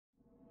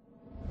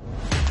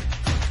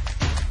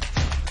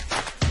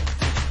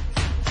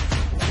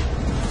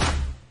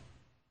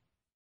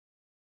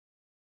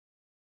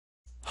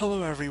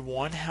Hello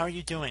everyone, how are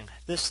you doing?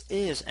 This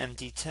is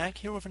MD Tech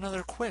here with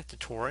another quick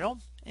tutorial.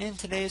 In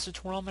today's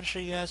tutorial I'm going to show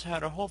you guys how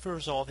to hopefully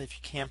resolve if you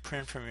can't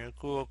print from your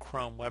Google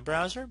Chrome web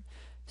browser.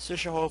 So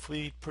this should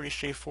hopefully be pretty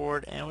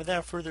straightforward, and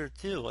without further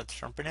ado, let's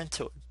jump right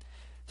into it.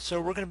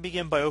 So we're going to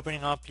begin by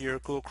opening up your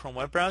Google Chrome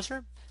web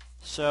browser.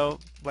 So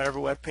whatever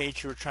web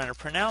page you were trying to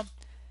print out,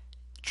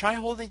 try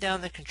holding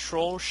down the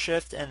Ctrl,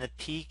 Shift, and the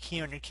P key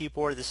on your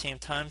keyboard at the same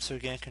time. So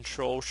again,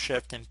 Ctrl,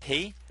 Shift, and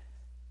P.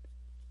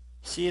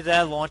 See if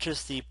that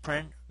launches the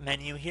print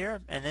menu here,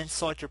 and then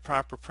select your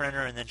proper printer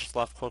and then just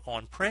left click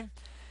on print.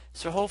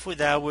 So hopefully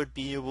that would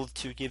be able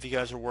to give you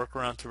guys a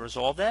workaround to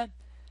resolve that.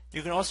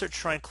 You can also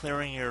try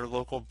clearing your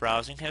local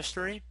browsing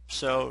history.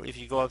 So if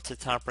you go up to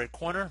the top right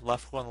corner,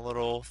 left click on the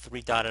little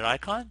three dotted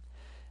icon,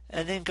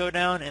 and then go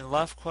down and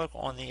left click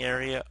on the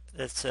area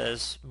that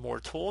says more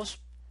tools,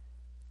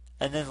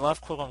 and then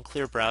left click on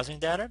clear browsing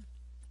data.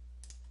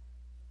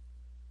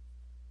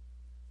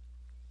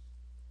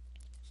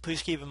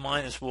 Please keep in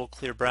mind this will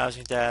clear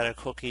browsing data,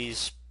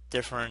 cookies,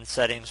 different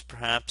settings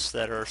perhaps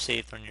that are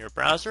saved on your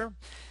browser.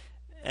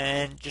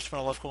 And just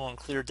want to left click on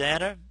clear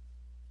data.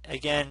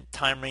 Again,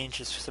 time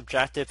range is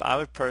subjective. I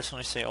would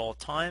personally say all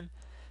time.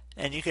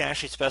 And you can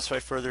actually specify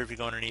further if you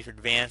go underneath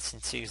advanced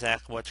and see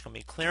exactly what's going to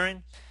be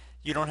clearing.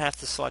 You don't have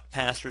to select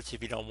passwords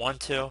if you don't want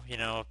to.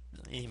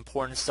 The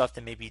important stuff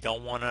that maybe you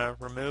don't want to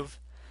remove.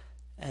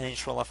 And then you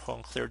just want to left click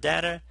on clear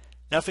data.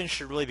 Nothing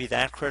should really be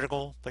that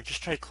critical, but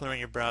just try clearing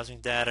your browsing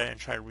data and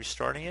try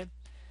restarting it.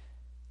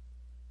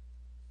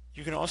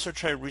 You can also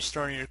try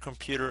restarting your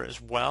computer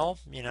as well,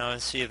 and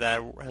see if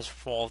that has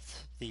solved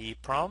the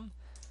problem.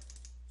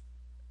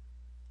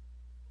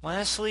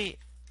 Lastly,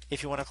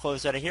 if you want to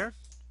close out of here,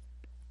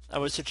 I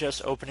would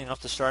suggest opening up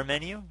the start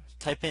menu,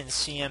 type in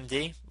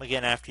CMD,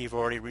 again after you've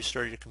already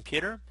restarted your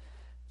computer.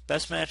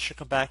 Best match should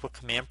come back with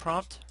command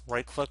prompt,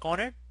 right click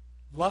on it,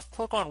 left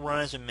click on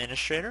run as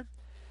administrator.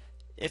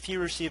 If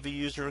you receive a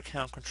user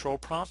account control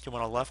prompt, you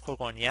want to left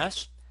click on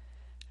yes.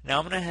 Now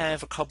I'm going to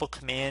have a couple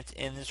commands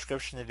in the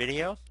description of the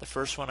video. The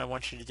first one I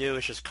want you to do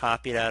is just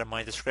copy it out of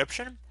my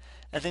description,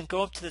 and then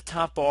go up to the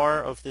top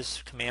bar of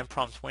this command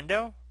prompt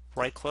window,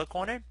 right click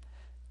on it,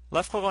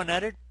 left click on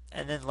edit,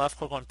 and then left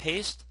click on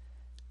paste.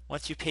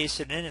 Once you paste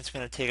it in, it's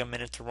going to take a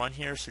minute to run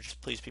here, so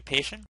just please be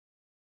patient.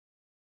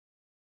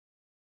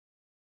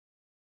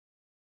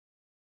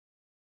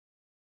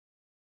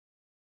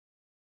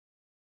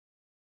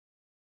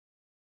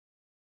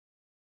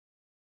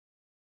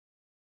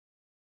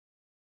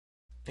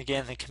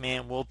 Again, the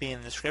command will be in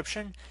the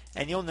description,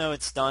 and you'll know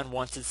it's done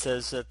once it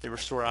says that the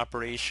restore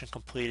operation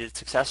completed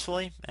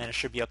successfully, and it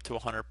should be up to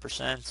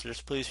 100%, so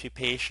just please be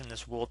patient.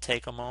 This will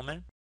take a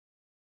moment.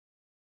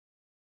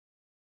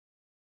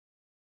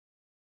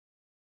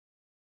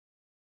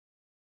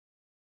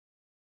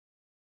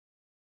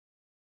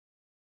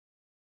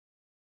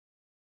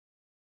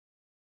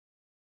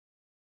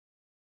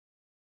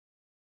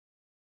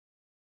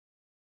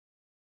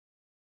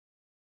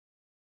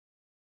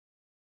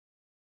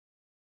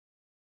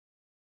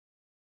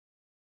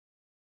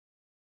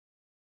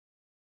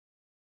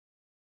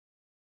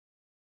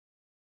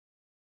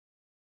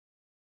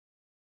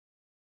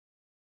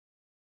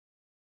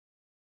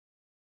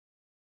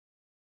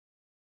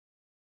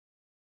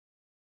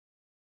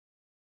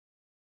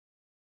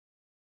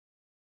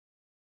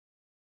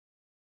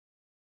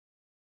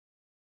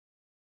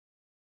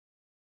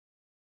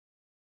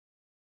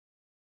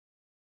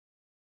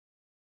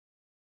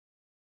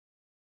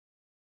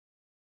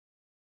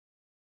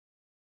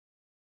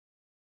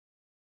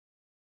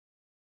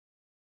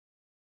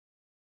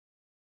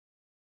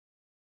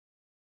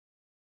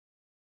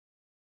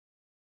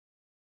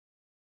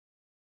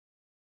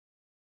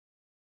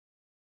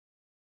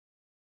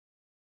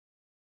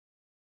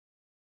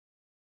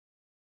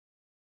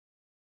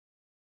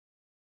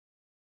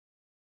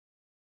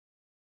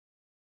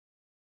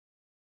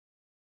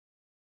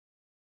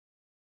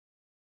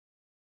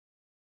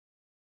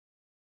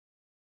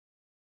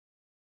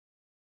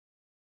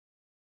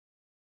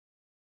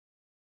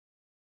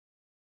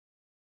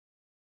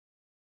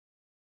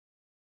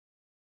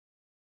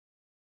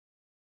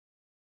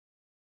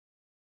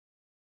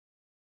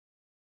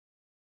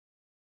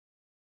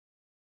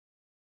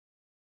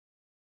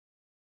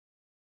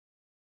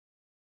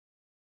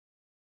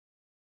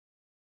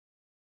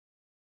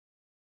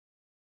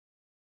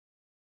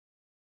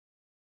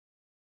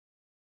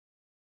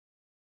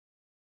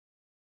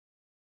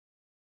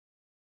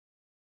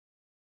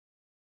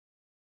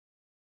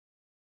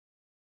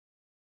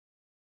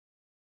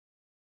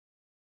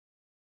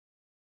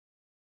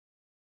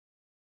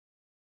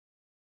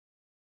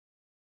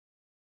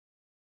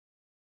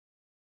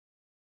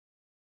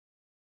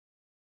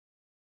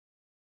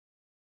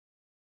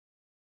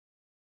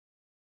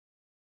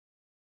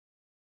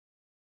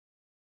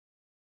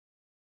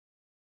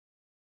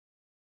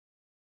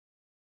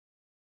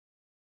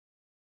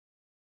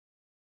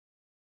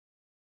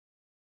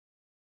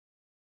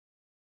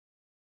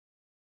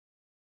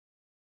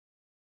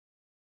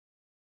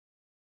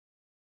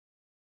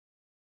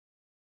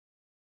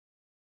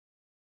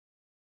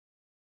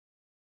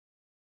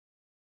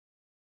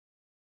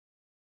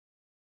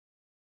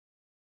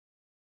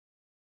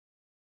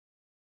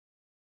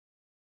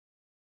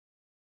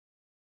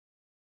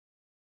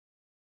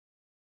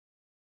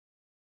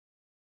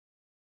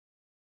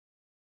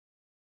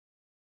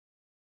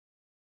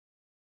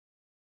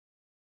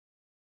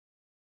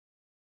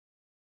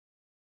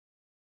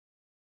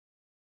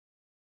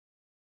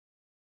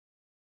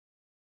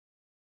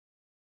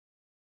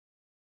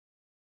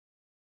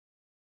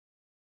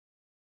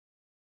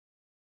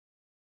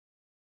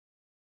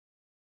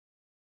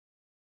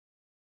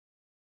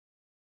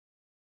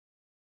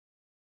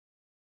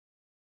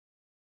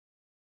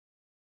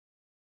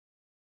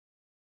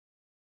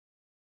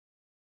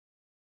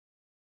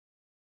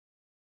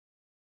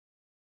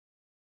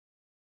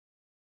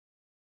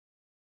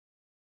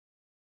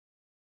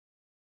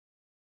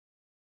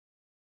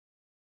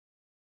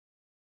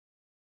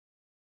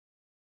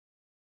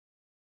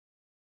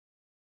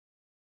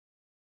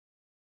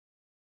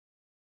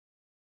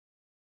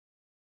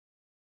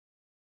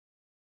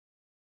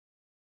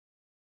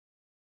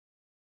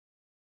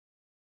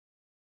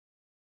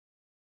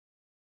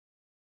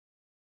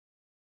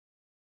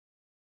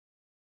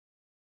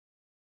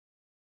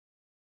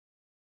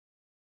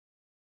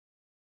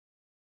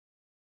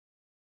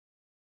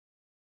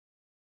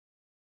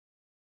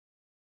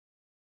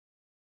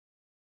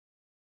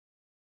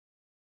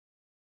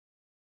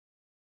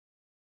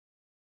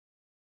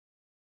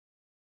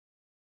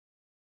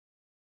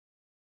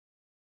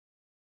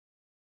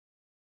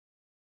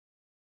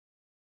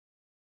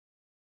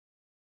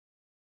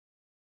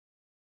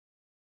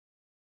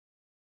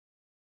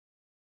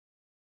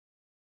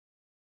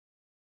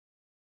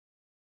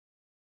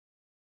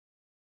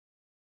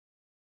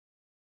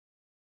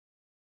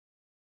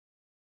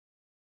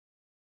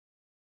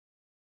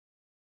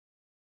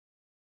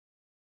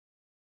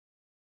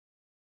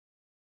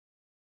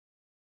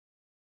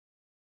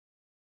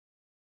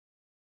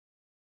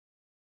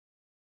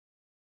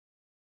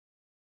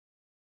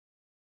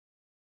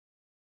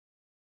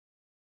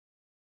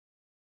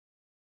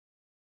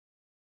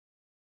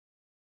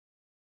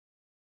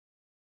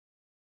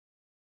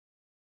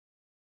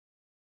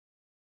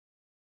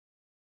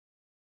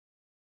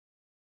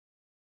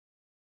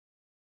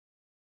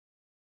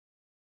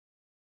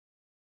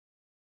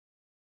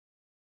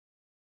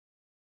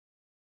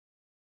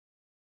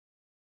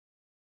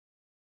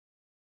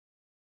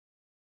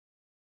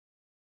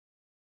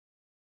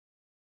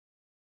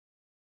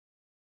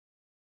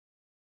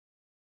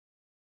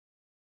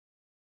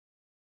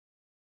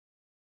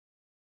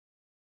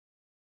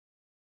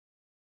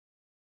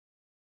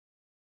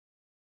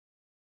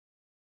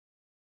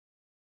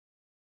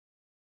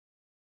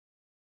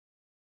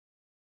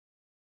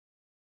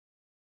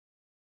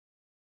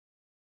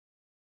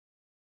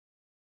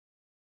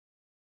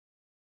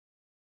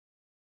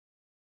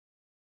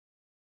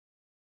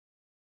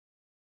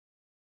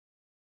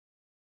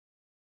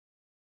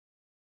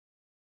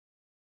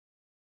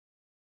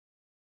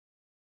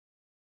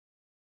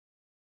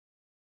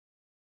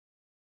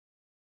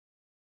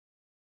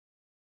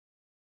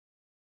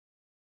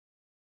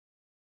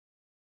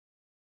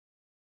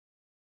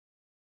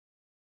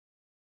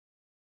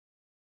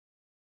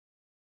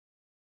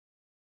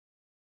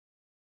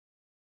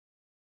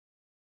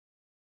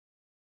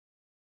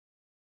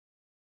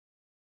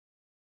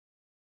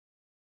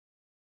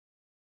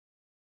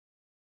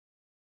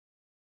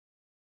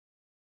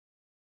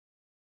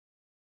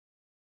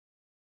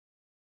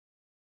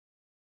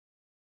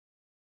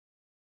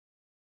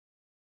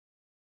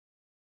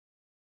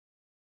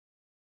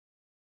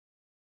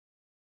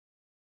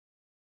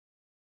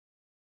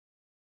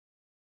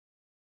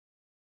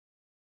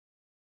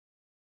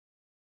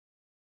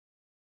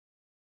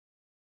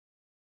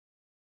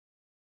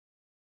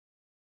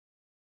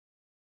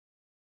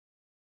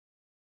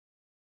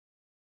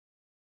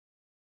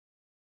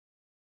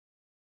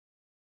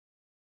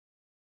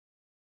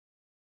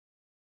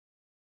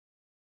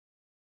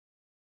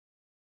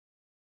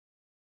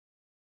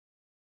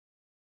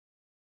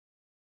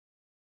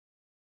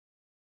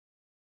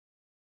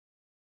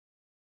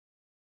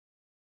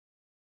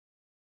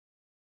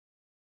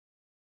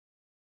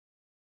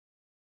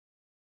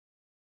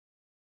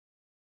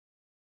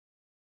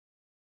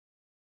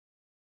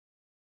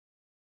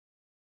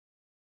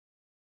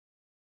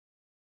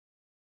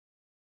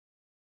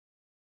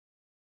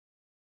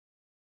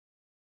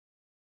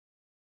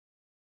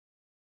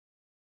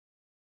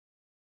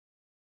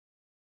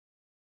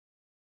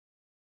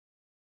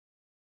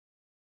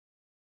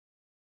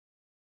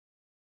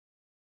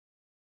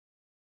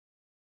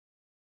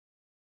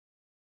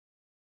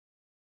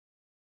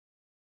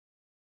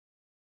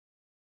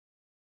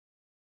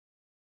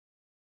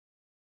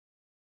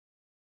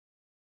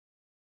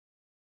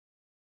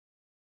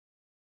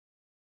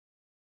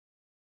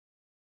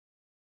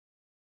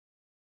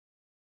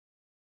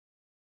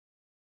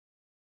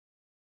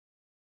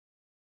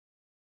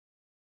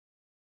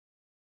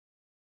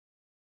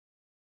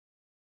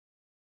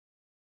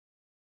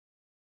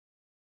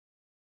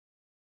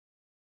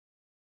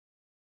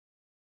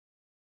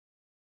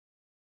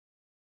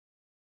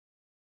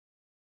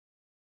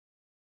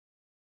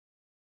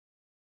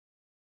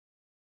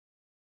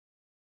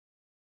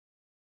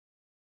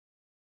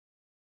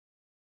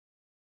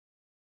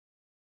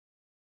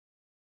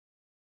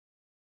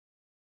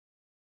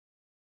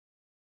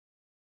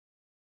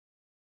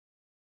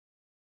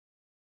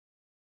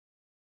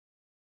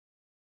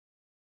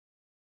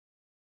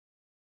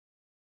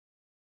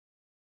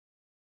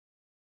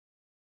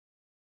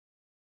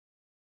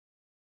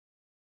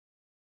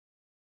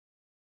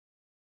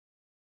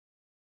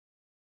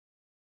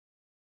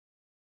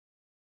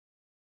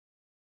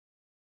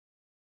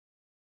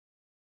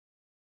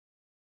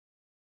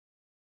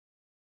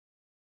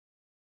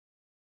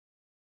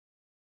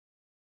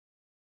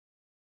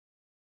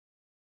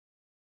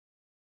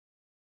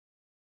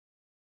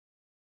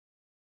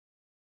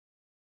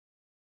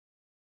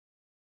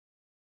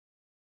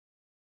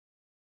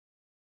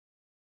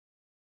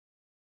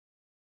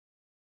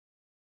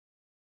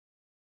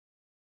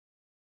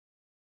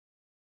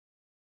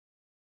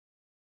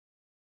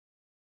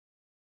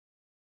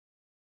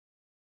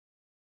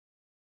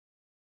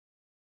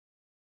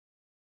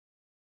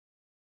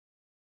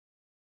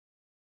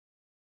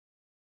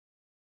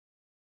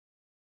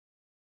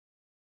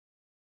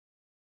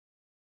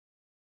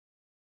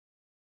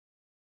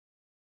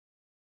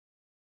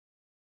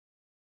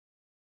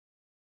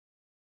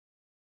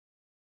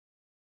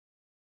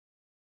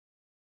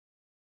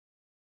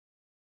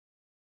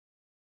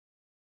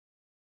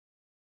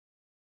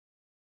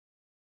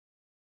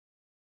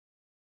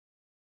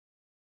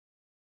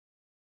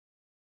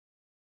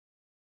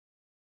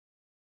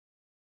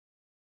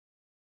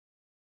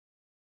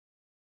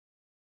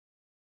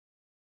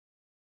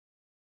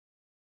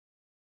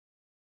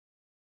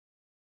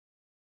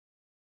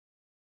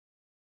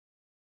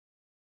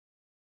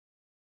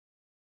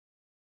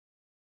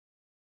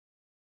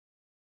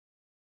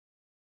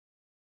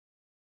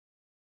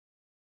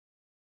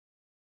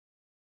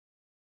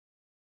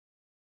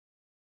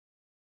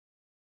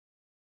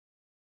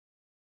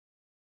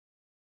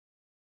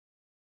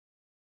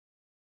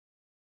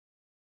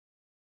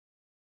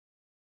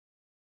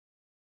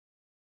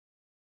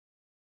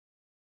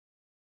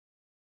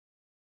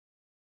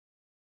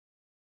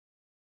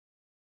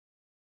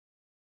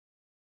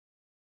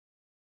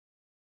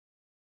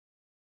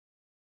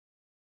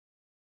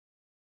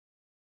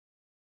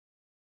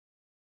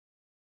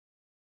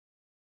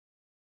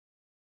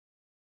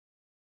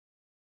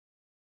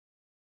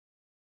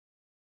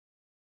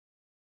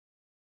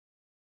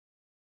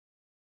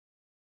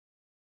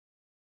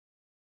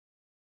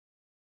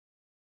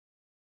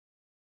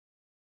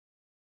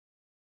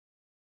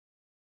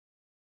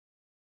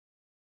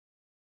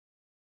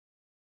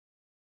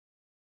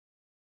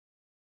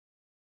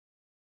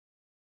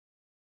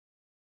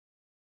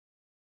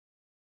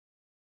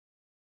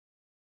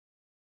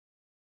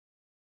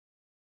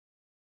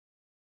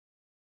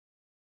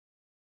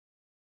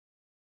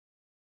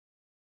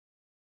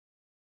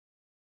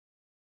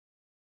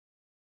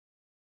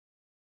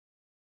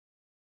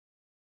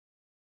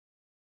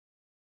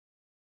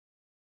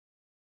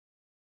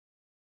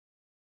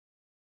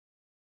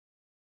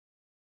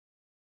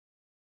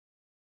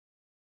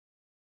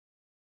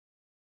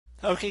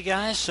 Okay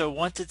guys, so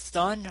once it's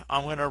done,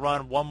 I'm going to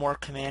run one more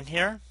command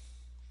here.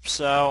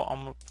 So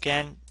I'm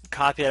again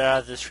copy it out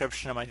of the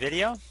description of my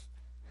video.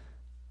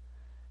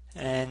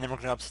 And then we're going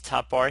to go up to the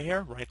top bar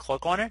here, right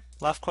click on it,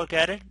 left click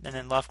edit, and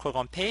then left click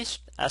on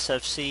paste,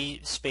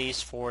 SFC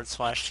space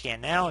 / scan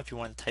now if you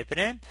want to type it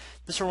in.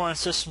 This will run a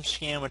system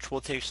scan which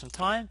will take some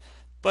time,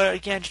 but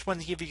again just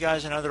wanted to give you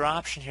guys another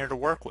option here to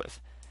work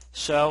with.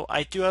 So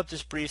I do hope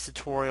this brief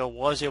tutorial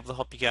was able to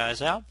help you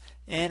guys out,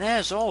 and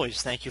as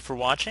always thank you for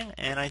watching,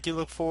 and I do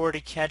look forward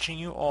to catching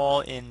you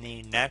all in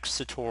the next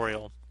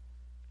tutorial.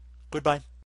 Goodbye.